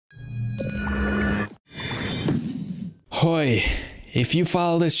Ahoy! If you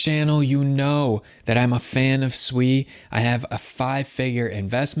follow this channel, you know that I'm a fan of SUI. I have a 5-figure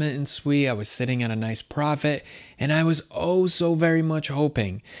investment in SUI. I was sitting at a nice profit, and I was oh so very much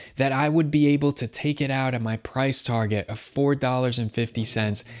hoping that I would be able to take it out at my price target of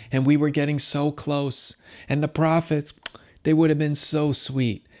 $4.50, and we were getting so close, and the profits, they would have been so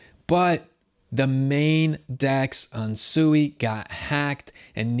sweet. But the main DEX on SUI got hacked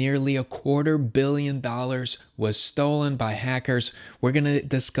and nearly $250 million was stolen by hackers. We're going to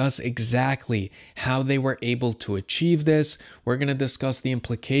discuss exactly how they were able to achieve this. We're going to discuss the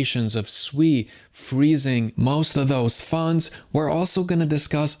implications of SUI freezing most of those funds. We're also going to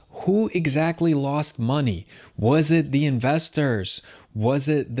discuss who exactly lost money. Was it the investors? Was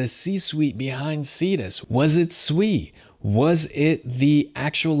it the C-suite behind Cetus? Was it SUI? Was it the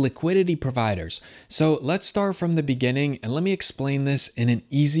actual liquidity providers? So let's start from the beginning and let me explain this in an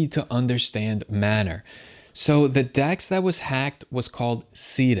easy to understand manner. So the DEX that was hacked was called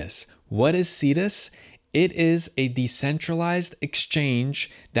Cetus. What is Cetus? It is a decentralized exchange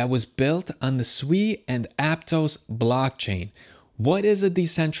that was built on the SUI and Aptos blockchain. What is a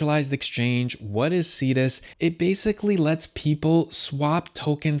decentralized exchange? What is Cetus? It basically lets people swap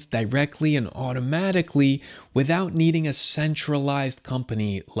tokens directly and automatically without needing a centralized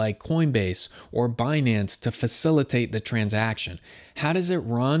company like Coinbase or Binance to facilitate the transaction. How does it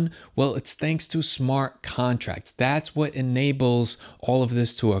run? Well, it's thanks to smart contracts. That's what enables all of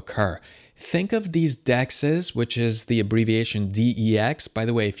this to occur. Think of these DEXs, which is the abbreviation DEX. By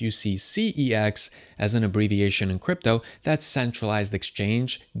the way, if you see CEX as an abbreviation in crypto, that's centralized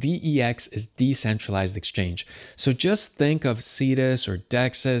exchange. DEX is decentralized exchange. So just think of Cetus or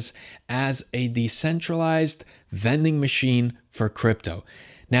DEXs as a decentralized vending machine for crypto.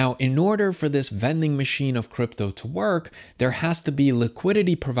 Now, in order for this vending machine of crypto to work, there has to be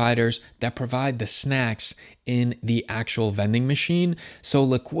liquidity providers that provide the snacks in the actual vending machine. So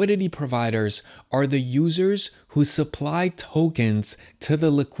liquidity providers are the users who supply tokens to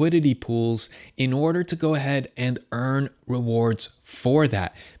the liquidity pools in order to go ahead and earn rewards for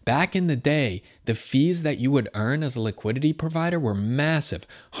that. Back in the day, the fees that you would earn as a liquidity provider were massive,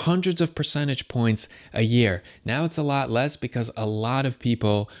 hundreds of percentage points a year. Now it's a lot less because a lot of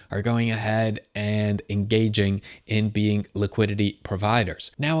people are going ahead and engaging in being liquidity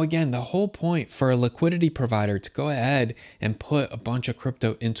providers. Now again, the whole point for a liquidity provider to go ahead and put a bunch of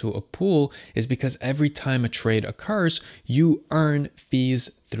crypto into a pool is because every time a trade occurs, you earn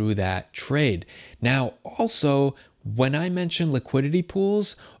fees through that trade. Now also, when I mention liquidity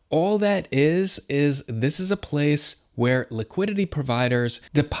pools, all that is this is a place where liquidity providers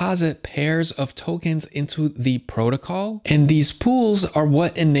deposit pairs of tokens into the protocol. And these pools are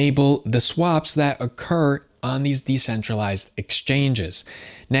what enable the swaps that occur on these decentralized exchanges.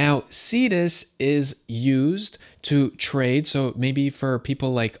 Now, Cetus is used to trade. So maybe for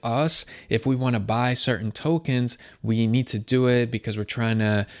people like us, if we want to buy certain tokens, we need to do it because we're trying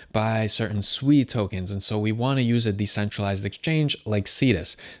to buy certain SUI tokens. And so we want to use a decentralized exchange like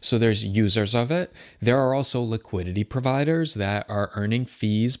Cetus. So there's users of it. There are also liquidity providers that are earning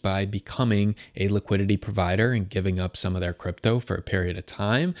fees by becoming a liquidity provider and giving up some of their crypto for a period of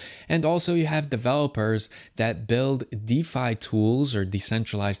time. And also you have developers that build DeFi tools or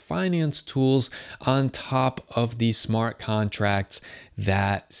decentralized finance tools on top of these smart contracts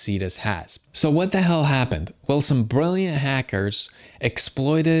that Cetus has. So what the hell happened? Well, some brilliant hackers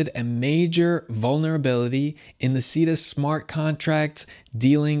exploited a major vulnerability in the Cetus smart contracts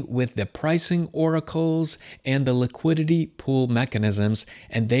dealing with the pricing oracles and the liquidity pool mechanisms,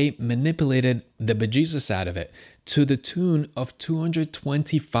 and they manipulated the bejesus out of it to the tune of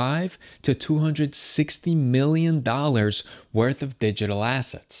 $225 to $260 million worth of digital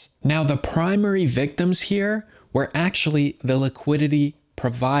assets. Now, the primary victims here were actually the liquidity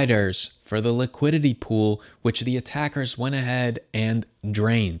providers for the liquidity pool, which the attackers went ahead and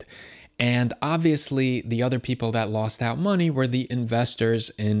drained. And obviously, the other people that lost out money were the investors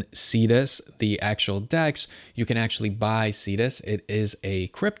in Cetus, the actual DEX. You can actually buy Cetus. It is a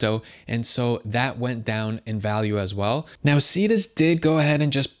crypto. And so that went down in value as well. Now, Cetus did go ahead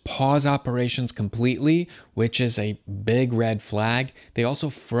and just pause operations completely, which is a big red flag. They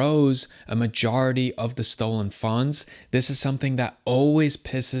also froze a majority of the stolen funds. This is something that always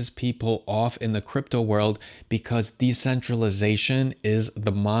pisses people off in the crypto world because decentralization is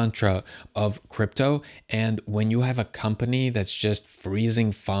the mantra of crypto. And when you have a company that's just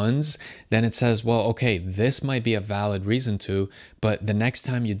freezing funds, then it says, well, okay, this might be a valid reason to, but the next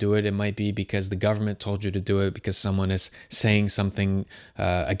time you do it, it might be because the government told you to do it because someone is saying something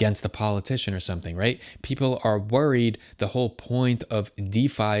against a politician or something, right? People people are worried the whole point of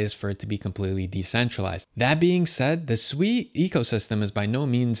DeFi is for it to be completely decentralized. That being said, the SUI ecosystem is by no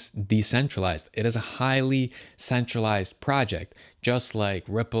means decentralized. It is a highly centralized project, just like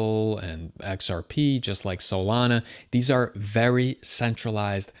Ripple and XRP, just like Solana. These are very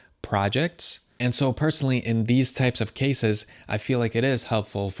centralized projects. And so personally, in these types of cases, I feel like it is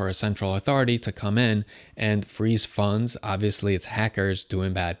helpful for a central authority to come in and freeze funds. Obviously, it's hackers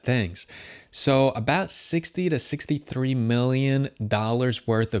doing bad things. So about 60 to $63 million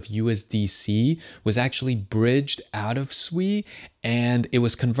worth of USDC was actually bridged out of SUI and it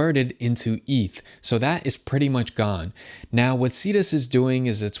was converted into ETH. So that is pretty much gone. Now, what Cetus is doing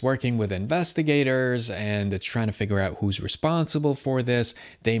is it's working with investigators and it's trying to figure out who's responsible for this.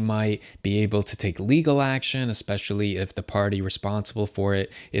 They might be able to take legal action, especially if the party responsible for it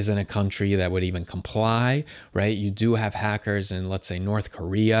is in a country that would even comply, right? You do have hackers in, let's say, North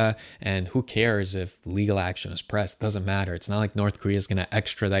Korea, and who cares if legal action is pressed? It doesn't matter. It's not like North Korea is going to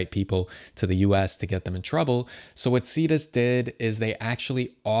extradite people to the US to get them in trouble. So what Cetus did is they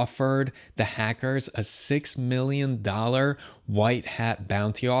actually offered the hackers a $6 million white hat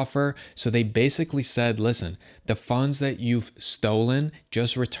bounty offer. So they basically said, listen, the funds that you've stolen,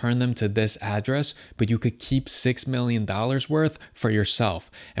 just return them to this address, but you could keep $6 million worth for yourself.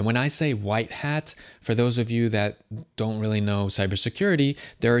 And when I say white hat, for those of you that don't really know cybersecurity,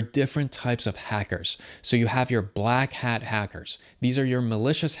 there are different types of hackers. So you have your black hat hackers. These are your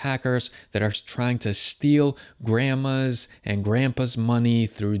malicious hackers that are trying to steal grandma's and grandpa's money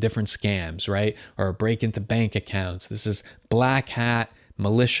through different scams, right? Or break into bank accounts. This is black hat,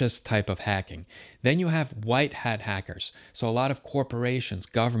 malicious type of hacking. Then you have white hat hackers. So a lot of corporations,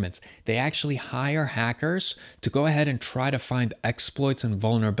 governments, they actually hire hackers to go ahead and try to find exploits and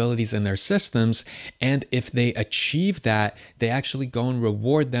vulnerabilities in their systems. And if they achieve that, they actually go and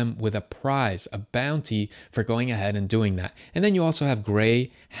reward them with a prize, a bounty for going ahead and doing that. And then you also have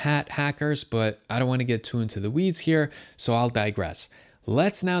gray hat hackers, but I don't want to get too into the weeds here, so I'll digress.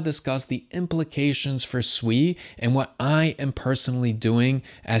 Let's now discuss the implications for SUI and what I am personally doing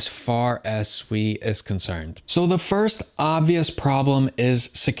as far as SUI is concerned. So the first obvious problem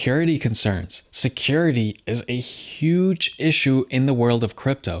is security concerns. Security is a huge issue in the world of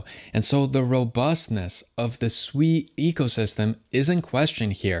crypto. And so the robustness of the SUI ecosystem is in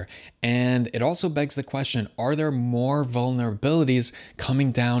question here. And it also begs the question, are there more vulnerabilities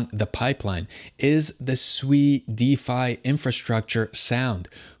coming down the pipeline? Is the SUI DeFi infrastructure sound?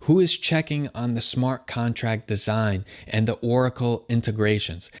 Who is checking on the smart contract design and the Oracle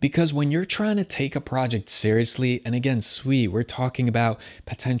integrations? Because when you're trying to take a project seriously, and again, SUI, we're talking about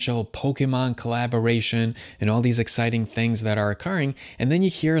potential Pokemon collaboration and all these exciting things that are occurring, and then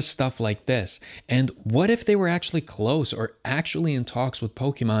you hear stuff like this. And what if they were actually close or actually in talks with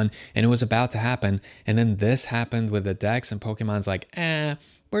Pokemon and it was about to happen, and then this happened with the Dex and Pokemon's like,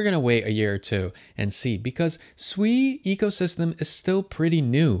 we're going to wait a year or two and see, because SUI ecosystem is still pretty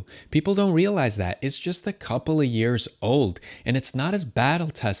new. People don't realize that. It's just a couple of years old, and it's not as battle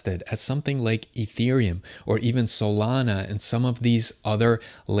tested as something like Ethereum or even Solana and some of these other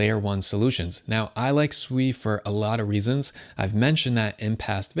layer 1 solutions. Now, I like SUI for a lot of reasons. I've mentioned that in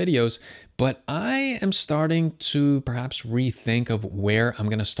past videos, but I am starting to perhaps rethink of where I'm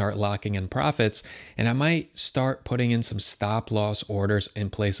going to start locking in profits, and I might start putting in some stop loss orders in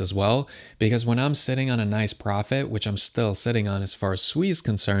place as well, because when I'm sitting on a nice profit, which I'm still sitting on as far as SUI is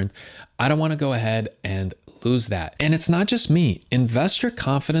concerned, I don't want to go ahead and lose that. And it's not just me. Investor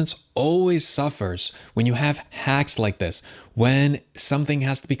confidence always suffers when you have hacks like this, when something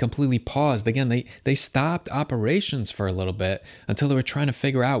has to be completely paused. Again, they stopped operations for a little bit until they were trying to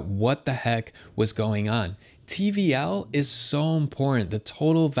figure out what the heck was going on. TVL is so important. The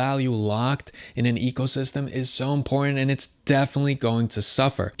total value locked in an ecosystem is so important, and it's definitely going to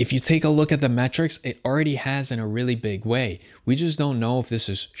suffer. If you take a look at the metrics, it already has in a really big way. We just don't know if this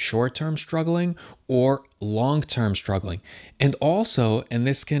is short-term struggling or long-term struggling. And also, and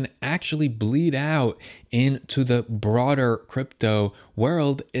this can actually bleed out into the broader crypto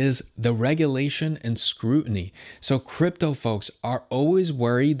world, is the regulation and scrutiny. So crypto folks are always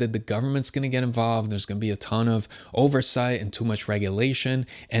worried that the government's going to get involved. There's going to be a ton of oversight and too much regulation.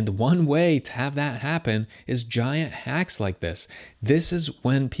 And one way to have that happen is giant hacks like this. This is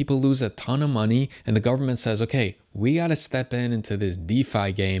when people lose a ton of money and the government says, okay, we got to step into this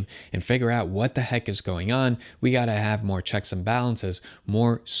DeFi game and figure out what the heck is going on. We got to have more checks and balances,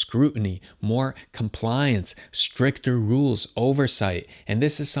 more scrutiny, more compliance, stricter rules, oversight. And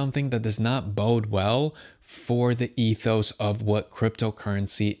this is something that does not bode well for the ethos of what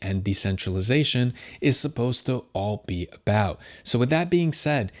cryptocurrency and decentralization is supposed to all be about. So with that being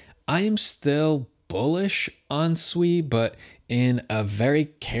said, I am still bullish on SUI, but in a very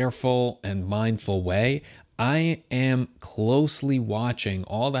careful and mindful way. I am closely watching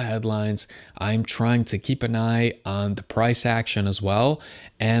all the headlines. I'm trying to keep an eye on the price action as well.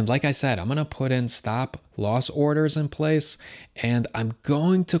 And like I said, I'm going to put in stop loss orders in place, and I'm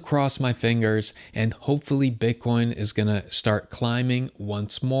going to cross my fingers, and hopefully Bitcoin is going to start climbing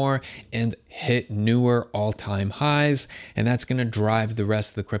once more and hit newer all-time highs. And that's going to drive the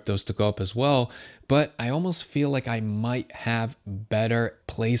rest of the cryptos to go up as well. But I almost feel like I might have better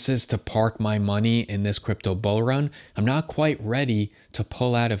places to park my money in this crypto bull run. I'm not quite ready to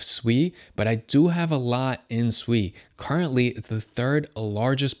pull out of SUI, but I do have a lot in SUI. Currently, it's the third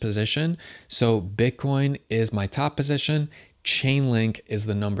largest position. So Bitcoin is my top position. Chainlink is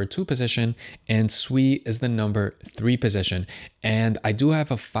the number 2 position, and SUI is the number 3 position. And I do have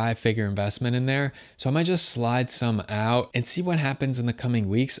a 5-figure investment in there, so I might just slide some out and see what happens in the coming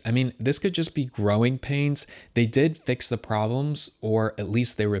weeks. I mean, this could just be growing pains. They did fix the problems, or at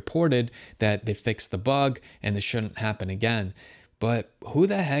least they reported that they fixed the bug and this shouldn't happen again. But who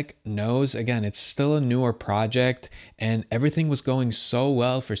the heck knows? Again, it's still a newer project, and everything was going so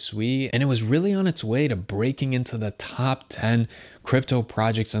well for SUI, and it was really on its way to breaking into the top 10 crypto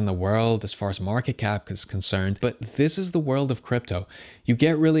projects in the world as far as market cap is concerned. But this is the world of crypto. You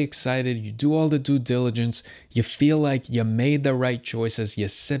get really excited, you do all the due diligence, you feel like you made the right choices, you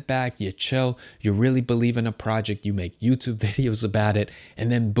sit back, you chill, you really believe in a project, you make YouTube videos about it,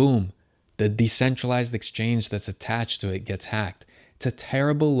 and then boom, the decentralized exchange that's attached to it gets hacked. It's a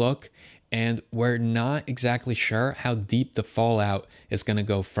terrible look, and we're not exactly sure how deep the fallout is going to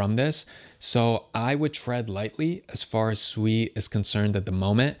go from this. So I would tread lightly as far as SUI is concerned at the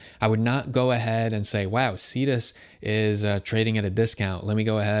moment. I would not go ahead and say, wow, Cetus is trading at a discount. Let me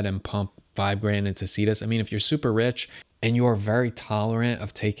go ahead and pump $5,000 into Cetus. I mean, if you're super rich and you are very tolerant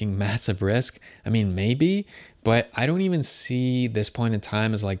of taking massive risk, I mean, maybe, but I don't even see this point in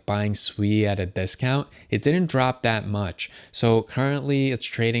time as like buying SUI at a discount. It didn't drop that much. So currently it's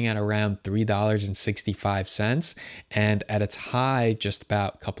trading at around $3.65. And at its high just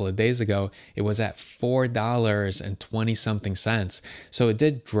about a couple of days ago, it was at $4.20 something cents. So it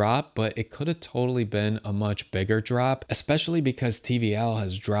did drop, but it could have totally been a much bigger drop, especially because TVL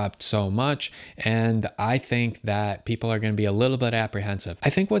has dropped so much. And I think that people are going to be a little bit apprehensive. I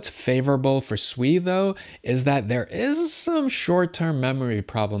think what's favorable for SUI though is that there is some short-term memory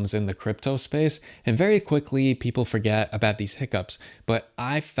problems in the crypto space, and very quickly people forget about these hiccups. But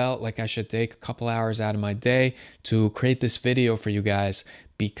I felt like I should take a couple hours out of my day to create this video for you guys,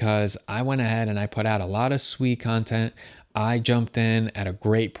 because I went ahead and I put out a lot of SUI content. I jumped in at a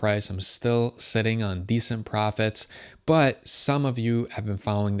great price. I'm still sitting on decent profits, but some of you have been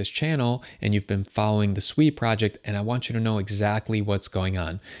following this channel and you've been following the SUI project, and I want you to know exactly what's going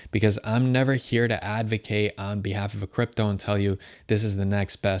on, because I'm never here to advocate on behalf of a crypto and tell you this is the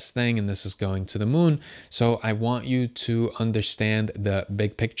next best thing and this is going to the moon. So I want you to understand the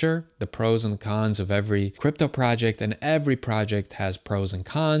big picture, the pros and cons of every crypto project, and every project has pros and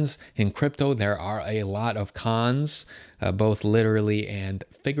cons. In crypto, there are a lot of cons, both literally and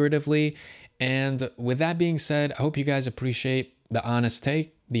figuratively. And with that being said, I hope you guys appreciate the honest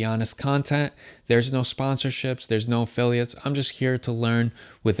take, the honest content. There's no sponsorships, there's no affiliates. I'm just here to learn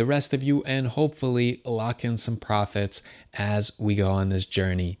with the rest of you and hopefully lock in some profits as we go on this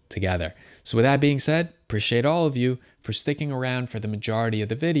journey together. So with that being said, appreciate all of you for sticking around for the majority of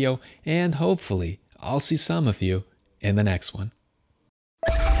the video, and hopefully I'll see some of you in the next one.